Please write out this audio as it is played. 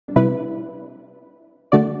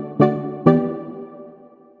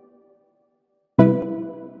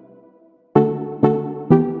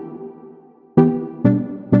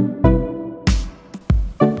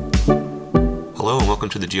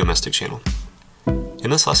welcome to the Geomastic channel. In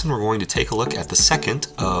this lesson we're going to take a look at the second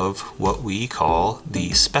of what we call the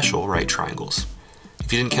special right triangles.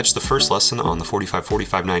 If you didn't catch the first lesson on the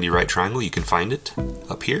 45-45-90 right triangle, you can find it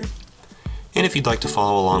up here. And if you'd like to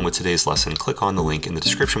follow along with today's lesson, click on the link in the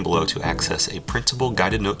description below to access a printable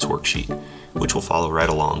guided notes worksheet, which will follow right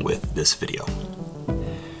along with this video.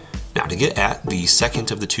 Now, to get at the second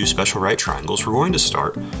of the two special right triangles, we're going to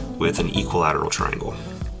start with an equilateral triangle.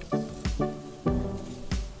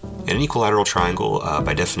 In an equilateral triangle,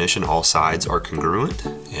 by definition, all sides are congruent,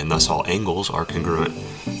 and thus all angles are congruent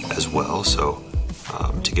as well. So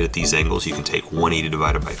to get at these angles, you can take 180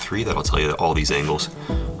 divided by 3. That'll tell you that all these angles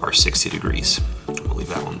are 60 degrees. We'll leave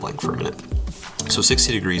that one blank for a minute. So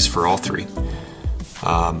 60 degrees for all three.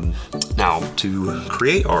 Now, to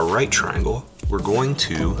create our right triangle, we're going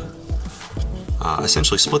to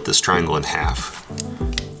essentially split this triangle in half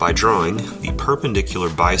by drawing the perpendicular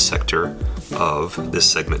bisector of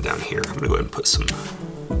this segment down here. I'm going to go ahead and put some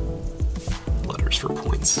letters for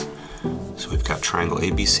points. So we've got triangle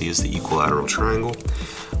ABC is the equilateral triangle.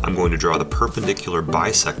 I'm going to draw the perpendicular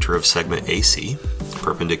bisector of segment AC.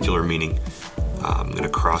 Perpendicular meaning I'm going to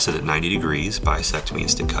cross it at 90 degrees. Bisect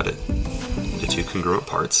means to cut it into two congruent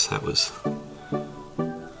parts. That was the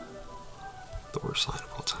worst line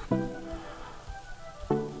of all time.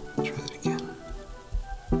 Try that again.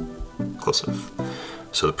 Close enough.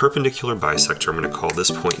 So the perpendicular bisector, I'm going to call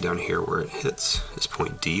this point down here where it hits, is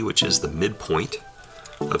point D, which is the midpoint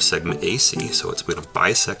of segment AC. So it's going to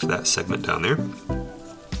bisect that segment down there.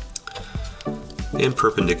 And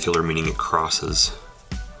perpendicular meaning it crosses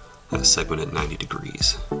that segment at 90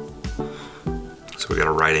 degrees. So we got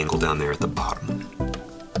a right angle down there at the bottom.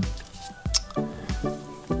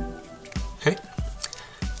 Okay.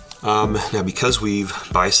 Now because we've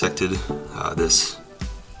bisected this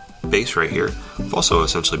base right here, we've also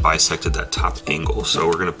essentially bisected that top angle. So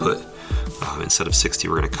we're going to put, instead of 60,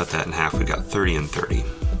 we're going to cut that in half. We've got 30 and 30.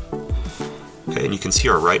 Okay, and you can see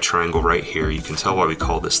our right triangle right here. You can tell why we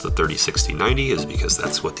call this the 30, 60, 90 is because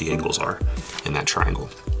that's what the angles are in that triangle.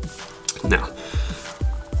 Now,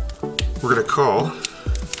 we're going to call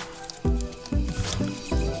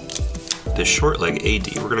this short leg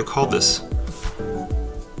AD. We're going to call this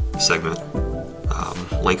segment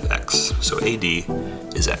length X. So AD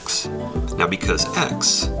is X. Now because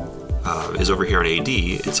X is over here on AD,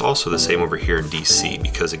 it's also the same over here in DC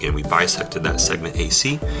because again we bisected that segment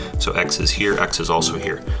AC. So X is here, X is also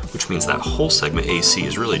here, which means that whole segment AC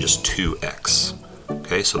is really just 2X.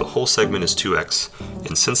 Okay, so the whole segment is 2X,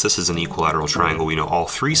 and since this is an equilateral triangle, we know all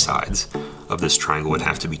three sides of this triangle would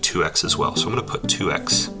have to be 2X as well. So I'm going to put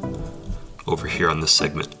 2X over here on this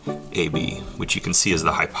segment AB, which you can see is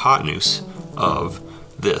the hypotenuse of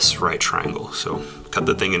this right triangle. So cut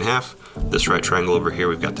the thing in half. This right triangle over here,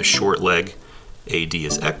 we've got the short leg, AD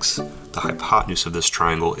is X. The hypotenuse of this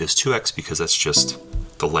triangle is 2X because that's just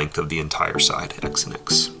the length of the entire side, X and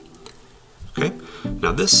X. Okay,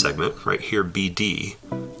 now this segment right here, BD,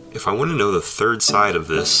 if I want to know the third side of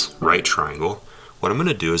this right triangle, what I'm going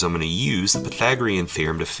to do is I'm going to use the Pythagorean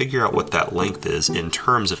Theorem to figure out what that length is in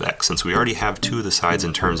terms of X. Since we already have two of the sides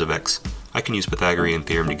in terms of X, I can use Pythagorean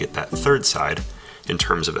Theorem to get that third side in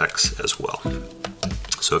terms of X as well.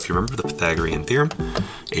 So if you remember the Pythagorean Theorem,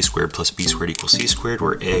 a squared plus b squared equals c squared,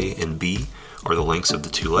 where a and b are the lengths of the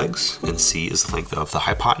two legs, and c is the length of the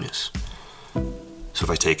hypotenuse. So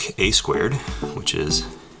if I take a squared, which is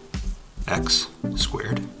x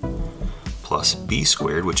squared, plus b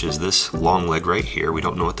squared, which is this long leg right here, we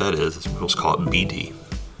don't know what that is, we'll just call it BD,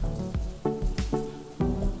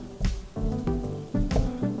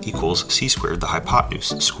 equals c squared, the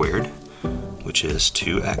hypotenuse squared, which is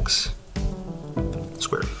 2x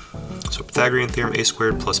squared. So Pythagorean Theorem, a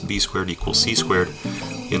squared plus b squared equals c squared.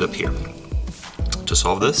 We end up here. To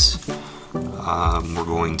solve this, we're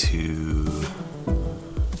going to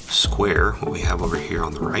square what we have over here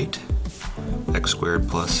on the right. X squared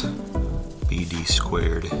plus bd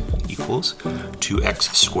squared equals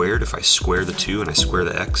 2x squared. If I square the 2 and I square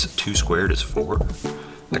the x, 2 squared is 4.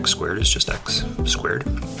 X squared is just x squared.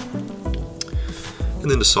 And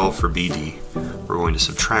then to solve for BD, we're going to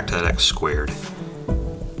subtract that x squared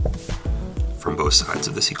from both sides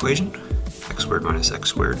of this equation. X squared minus x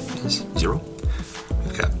squared is 0.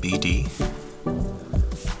 We've got BD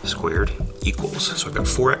squared equals, so I've got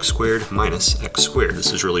 4x squared minus x squared.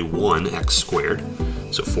 This is really 1x squared.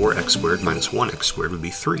 So 4x squared minus 1x squared would be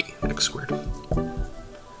 3x squared.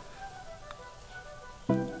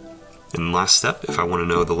 And last step, if I want to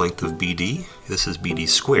know the length of BD, this is BD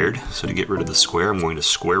squared. So to get rid of the square, I'm going to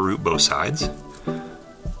square root both sides,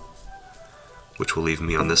 which will leave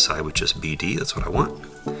me on this side with just BD. That's what I want.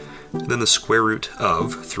 And then the square root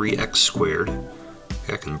of 3x squared.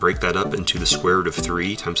 Okay, I can break that up into the square root of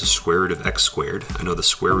 3 times the square root of x squared. I know the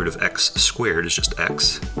square root of x squared is just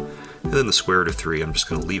x. And then the square root of 3, I'm just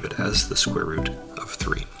going to leave it as the square root of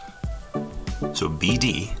 3. So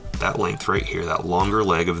BD, that length right here, that longer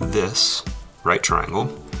leg of this right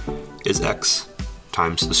triangle, is x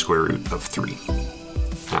times the square root of 3.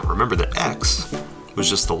 Now remember that x was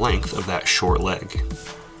just the length of that short leg.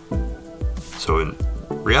 So in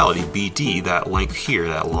reality, BD, that length here,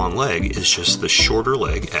 that long leg, is just the shorter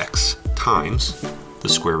leg x times the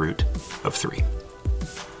square root of 3.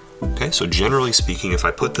 Okay, so generally speaking, if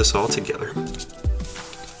I put this all together,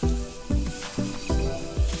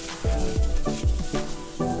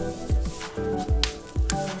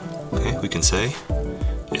 okay, we can say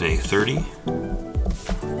in a 30,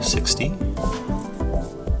 60,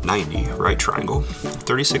 90 right triangle,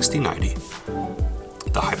 30, 60, 90,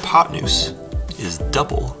 the hypotenuse is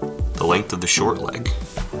double the length of the short leg.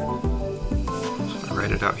 So I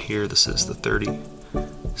write it out here. This is the 30,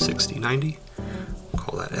 60, 90.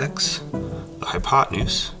 Call that x. The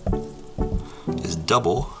hypotenuse is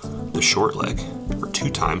double the short leg, or 2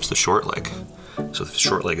 times the short leg. So if the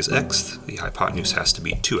short leg is x, the hypotenuse has to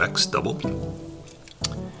be 2x, double.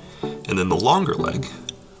 And then the longer leg,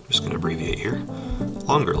 I'm just going to abbreviate here,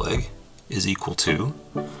 longer leg is equal to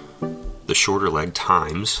the shorter leg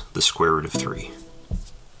times the square root of 3.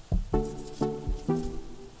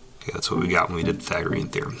 Okay, that's what we got when we did Pythagorean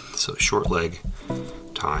Theorem. So short leg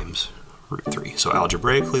times root 3. So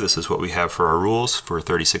algebraically, this is what we have for our rules for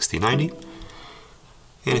 30, 60, 90.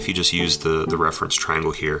 And if you just use the reference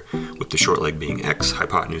triangle here, with the short leg being x,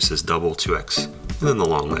 hypotenuse is double 2x, and then the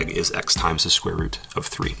long leg is x times the square root of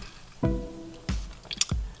 3.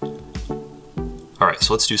 Alright,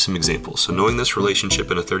 so let's do some examples. So knowing this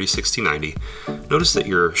relationship in a 30, 60, 90, notice that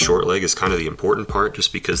your short leg is kind of the important part,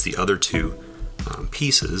 just because the other two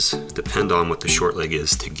pieces depend on what the short leg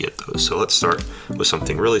is to get those. So let's start with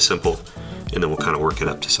something really simple, and then we'll kind of work it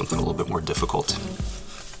up to something a little bit more difficult.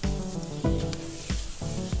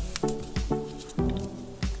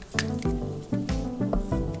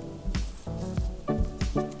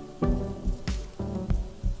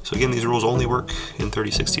 So again, these rules only work in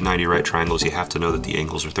 30, 60, 90 right triangles. You have to know that the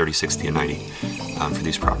angles are 30, 60, and 90 for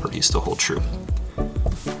these properties to hold true.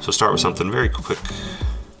 So start with something very quick.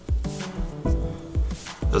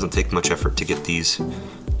 Doesn't take much effort to get these. In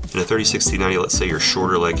a 30, 60, 90, let's say your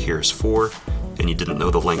shorter leg here is 4, and you didn't know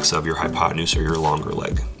the lengths of your hypotenuse or your longer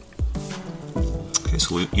leg. Okay,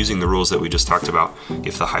 so using the rules that we just talked about,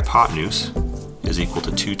 if the hypotenuse is equal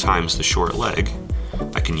to 2 times the short leg,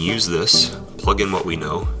 I can use this, plug in what we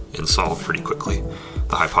know, and solve pretty quickly.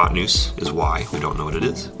 The hypotenuse is y, we don't know what it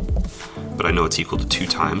is, but I know it's equal to 2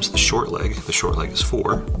 times the short leg. The short leg is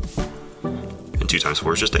 4, and 2 times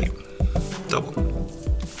 4 is just 8, double.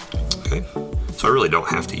 Okay, so I really don't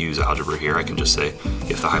have to use algebra here. I can just say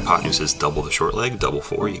if the hypotenuse is double the short leg, double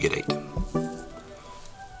 4, you get 8.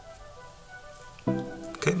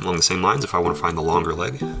 Okay, along the same lines, if I want to find the longer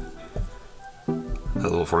leg, that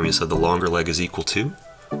little formula said the longer leg is equal to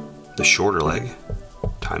the shorter leg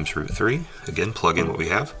times root 3. Again, plug in what we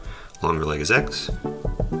have. Longer leg is x,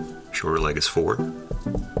 shorter leg is 4,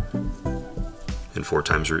 and 4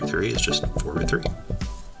 times root 3 is just 4 root 3.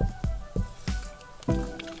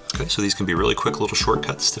 Okay, so these can be really quick little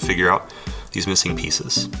shortcuts to figure out these missing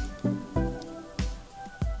pieces.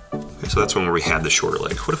 Okay, so that's when we had the shorter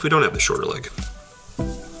leg. What if we don't have the shorter leg?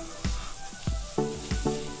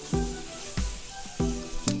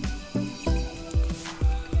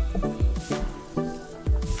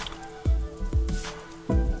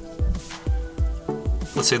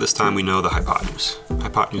 Let's say this time we know the hypotenuse.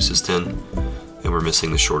 Hypotenuse is 10, and we're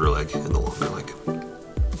missing the shorter leg and the longer leg.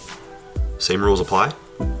 Same rules apply.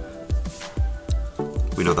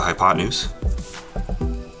 We know the hypotenuse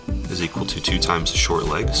is equal to 2 times the short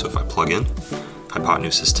leg, so if I plug in,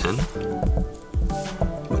 hypotenuse is 10,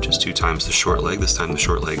 which is 2 times the short leg. This time the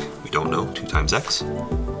short leg we don't know, 2 times x.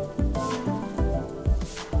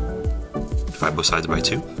 Divide both sides by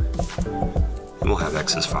 2, and we'll have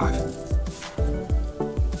x is 5.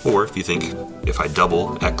 Or if you think, if I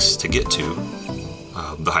double x to get to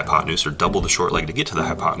the hypotenuse, or double the short leg to get to the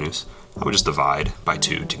hypotenuse, I would just divide by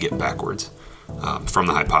 2 to get backwards from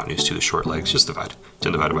the hypotenuse to the short legs. Just divide.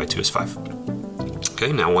 10 divided by 2 is 5.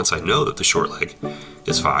 Okay, now once I know that the short leg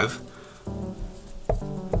is 5,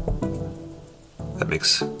 that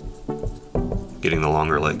makes getting the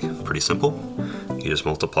longer leg pretty simple. You just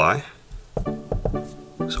multiply.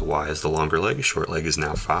 So y is the longer leg, short leg is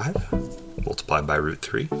now 5. Multiplied by root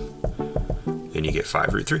 3, and you get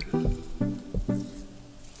 5 root 3.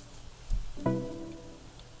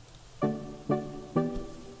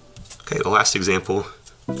 last example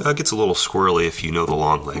gets a little squirrely if you know the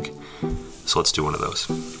long leg. So let's do one of those.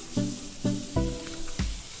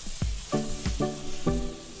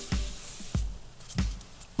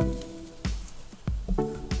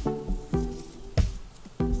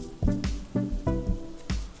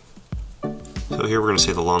 So here we're going to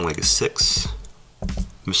say the long leg is 6,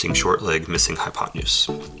 missing short leg, missing hypotenuse.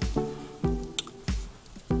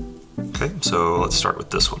 Okay, so let's start with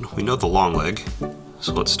this one. We know the long leg,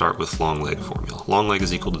 so let's start with long leg formula. Long leg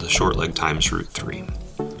is equal to the short leg times root 3.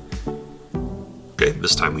 Okay,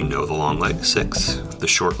 this time we know the long leg, 6. The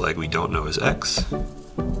short leg we don't know is x.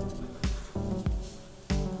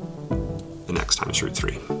 And x times root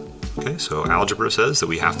 3. Okay, so algebra says that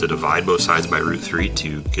we have to divide both sides by root 3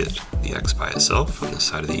 to get the x by itself on this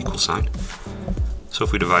side of the equal sign. So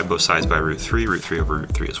if we divide both sides by root 3 over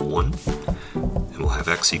root 3 is 1. And we'll have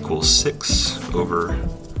x equals 6 over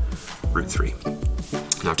root 3.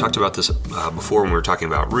 Now I've talked about this before when we were talking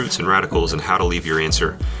about roots and radicals and how to leave your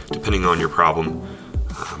answer depending on your problem.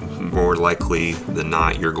 More likely than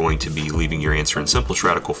not, you're going to be leaving your answer in simplest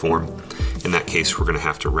radical form. In that case, we're going to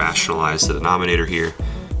have to rationalize the denominator here.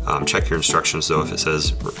 Check your instructions though. If it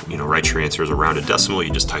says, write your answer as a rounded decimal,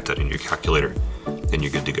 you just type that in your calculator and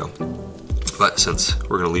you're good to go. But since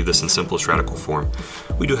we're going to leave this in simplest radical form,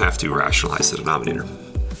 we do have to rationalize the denominator.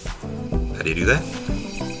 How do you do that?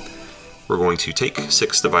 We're going to take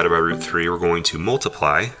 6 divided by root 3, we're going to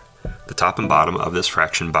multiply the top and bottom of this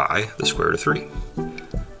fraction by the square root of 3.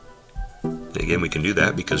 And again, we can do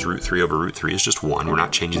that because root 3 over root 3 is just 1. We're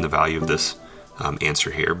not changing the value of this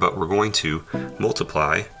answer here, but we're going to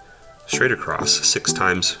multiply straight across. 6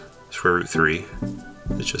 times square root 3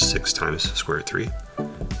 is just 6 times square root 3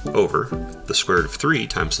 over the square root of 3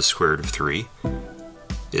 times the square root of 3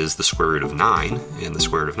 is the square root of 9, and the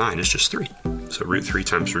square root of 9 is just 3. So root 3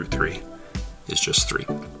 times root 3 is just 3.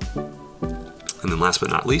 And then last but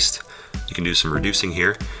not least, you can do some reducing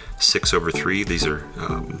here. 6 over 3, these are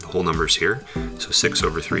whole numbers here. So 6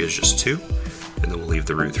 over 3 is just 2, and then we'll leave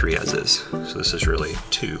the root 3 as is. So this is really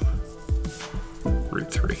 2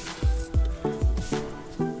 root 3.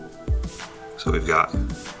 So we've got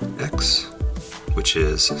x, which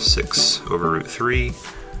is 6 over root 3,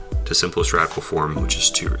 to simplest radical form, which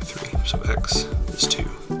is 2 root 3. So x is 2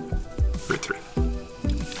 root 3.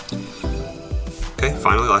 Okay,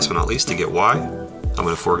 finally, last but not least, to get y, I'm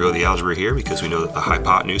going to forego the algebra here because we know that the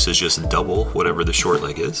hypotenuse is just double whatever the short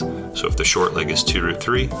leg is. So if the short leg is 2 root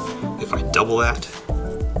 3, if I double that,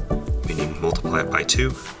 meaning multiply it by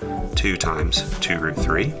 2, 2 times 2 root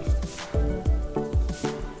 3,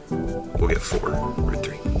 we'll get 4 root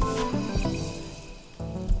 3.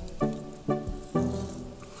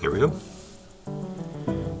 There we go.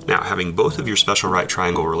 Now, having both of your special right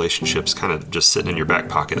triangle relationships kind of just sitting in your back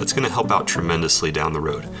pocket, that's going to help out tremendously down the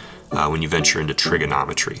road when you venture into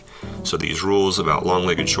trigonometry. So these rules about long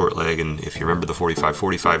leg and short leg, and if you remember the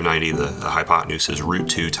 45, 90, the hypotenuse is root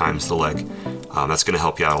 2 times the leg. That's going to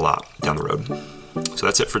help you out a lot down the road. So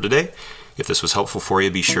that's it for today. If this was helpful for you,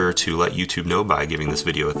 be sure to let YouTube know by giving this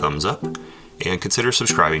video a thumbs up, and consider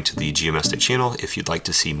subscribing to the Geomestic channel if you'd like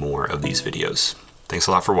to see more of these videos. Thanks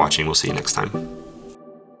a lot for watching. We'll see you next time.